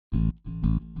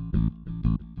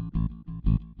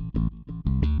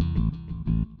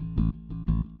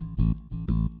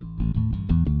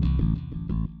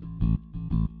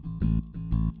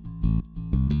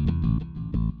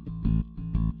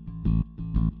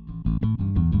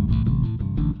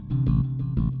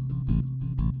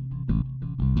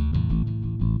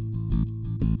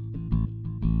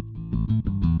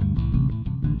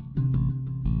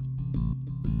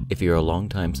If you're a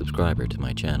long-time subscriber to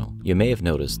my channel, you may have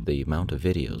noticed the amount of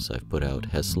videos I've put out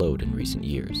has slowed in recent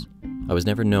years. I was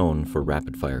never known for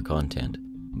rapid-fire content,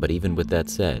 but even with that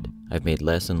said, I've made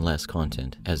less and less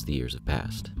content as the years have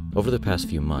passed. Over the past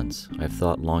few months, I've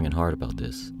thought long and hard about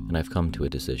this, and I've come to a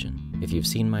decision. If you've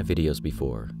seen my videos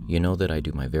before, you know that I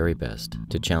do my very best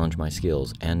to challenge my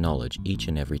skills and knowledge each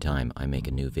and every time I make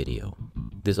a new video.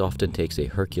 This often takes a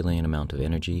Herculean amount of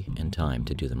energy and time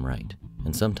to do them right,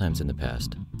 and sometimes in the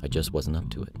past, I just wasn't up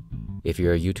to it. If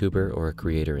you're a YouTuber or a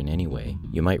creator in any way,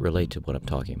 you might relate to what I'm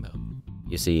talking about.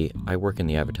 You see, I work in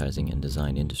the advertising and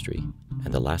design industry,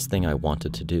 and the last thing I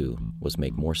wanted to do was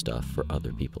make more stuff for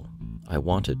other people. I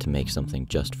wanted to make something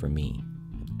just for me,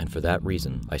 and for that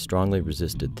reason, I strongly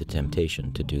resisted the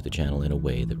temptation to do the channel in a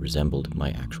way that resembled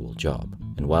my actual job.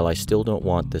 And while I still don't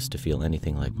want this to feel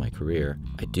anything like my career,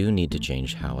 I do need to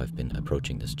change how I've been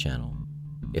approaching this channel.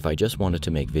 If I just wanted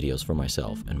to make videos for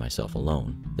myself and myself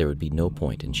alone, there would be no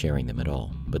point in sharing them at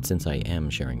all. But since I am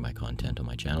sharing my content on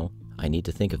my channel, I need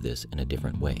to think of this in a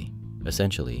different way.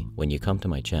 Essentially, when you come to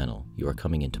my channel, you are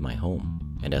coming into my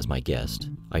home, and as my guest,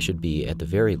 I should be at the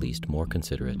very least more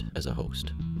considerate as a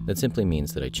host. That simply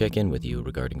means that I check in with you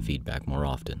regarding feedback more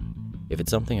often. If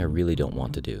it's something I really don't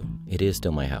want to do, it is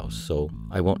still my house, so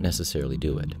I won't necessarily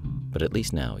do it. But at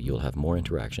least now you'll have more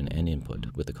interaction and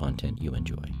input with the content you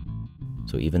enjoy.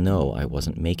 So even though I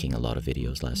wasn't making a lot of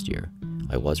videos last year,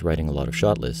 I was writing a lot of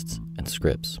shot lists and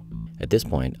scripts. At this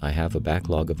point, I have a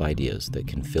backlog of ideas that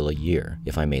can fill a year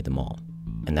if I made them all.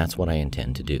 And that's what I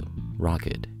intend to do.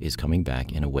 Rokkit is coming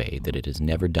back in a way that it has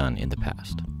never done in the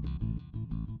past.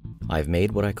 I've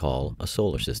made what I call a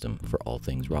solar system for all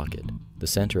things Rokkit. The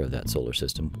center of that solar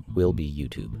system will be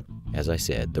YouTube. As I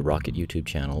said, the Rokkit YouTube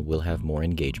channel will have more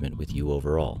engagement with you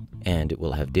overall, and it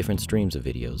will have different streams of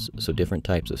videos so different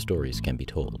types of stories can be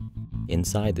told.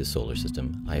 Inside this solar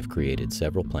system, I have created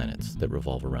several planets that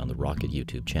revolve around the Rokkit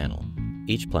YouTube channel.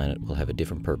 Each planet will have a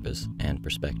different purpose and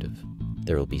perspective.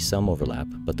 There will be some overlap,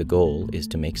 but the goal is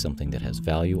to make something that has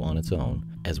value on its own,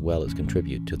 as well as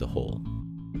contribute to the whole.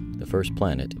 The first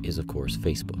planet is, of course,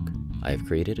 Facebook. I have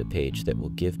created a page that will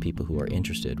give people who are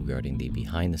interested regarding the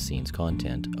behind-the-scenes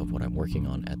content of what I'm working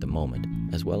on at the moment,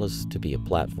 as well as to be a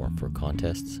platform for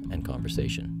contests and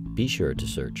conversation. Be sure to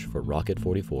search for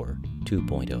Rokkit44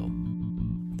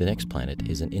 2.0. The next planet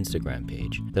is an Instagram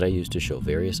page that I use to show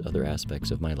various other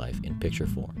aspects of my life in picture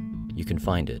form. You can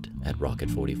find it at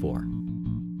Rokkit44.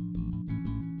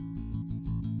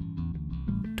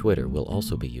 Twitter will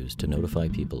also be used to notify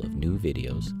people of new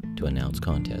videos, to announce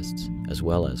contests, as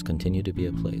well as continue to be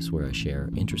a place where I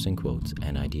share interesting quotes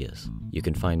and ideas. You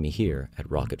can find me here at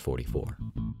Rokkit44.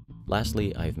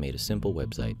 Lastly, I have made a simple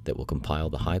website that will compile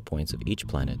the high points of each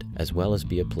planet, as well as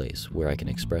be a place where I can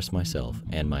express myself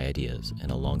and my ideas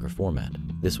in a longer format.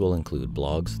 This will include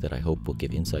blogs that I hope will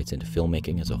give insights into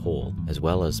filmmaking as a whole, as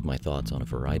well as my thoughts on a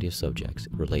variety of subjects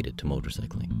related to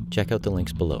motorcycling. Check out the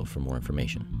links below for more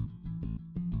information.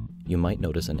 You might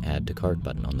notice an Add to Cart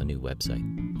button on the new website.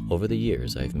 Over the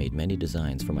years, I've made many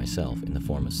designs for myself in the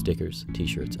form of stickers,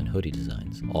 t-shirts, and hoodie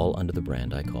designs, all under the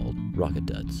brand I called Rokkit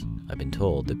Duds. I've been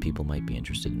told that people might be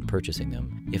interested in purchasing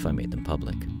them if I made them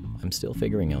public. I'm still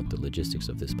figuring out the logistics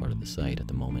of this part of the site at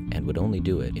the moment and would only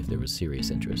do it if there was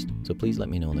serious interest, so please let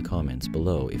me know in the comments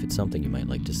below if it's something you might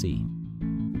like to see.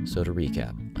 So to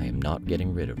recap, I am not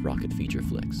getting rid of Rokkit feature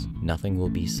flicks. Nothing will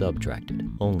be subtracted,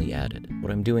 only added.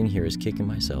 What I'm doing here is kicking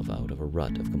myself out of a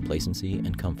rut of complacency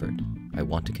and comfort. I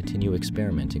want to continue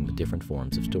experimenting with different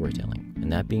forms of storytelling.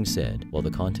 And that being said, while the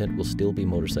content will still be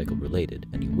motorcycle related,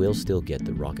 and you will still get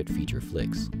the Rokkit feature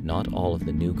flicks, not all of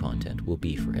the new content will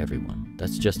be for everyone.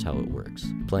 That's just how it works.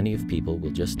 Plenty of people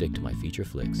will just stick to my feature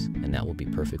flicks, and that will be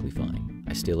perfectly fine.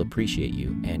 I still appreciate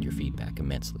you and your feedback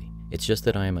immensely. It's just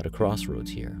that I am at a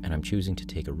crossroads here, and I'm choosing to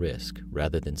take a risk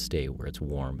rather than stay where it's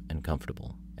warm and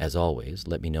comfortable. As always,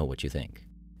 let me know what you think.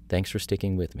 Thanks for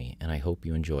sticking with me, and I hope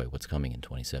you enjoy what's coming in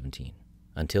 2017.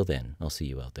 Until then, I'll see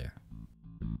you out there.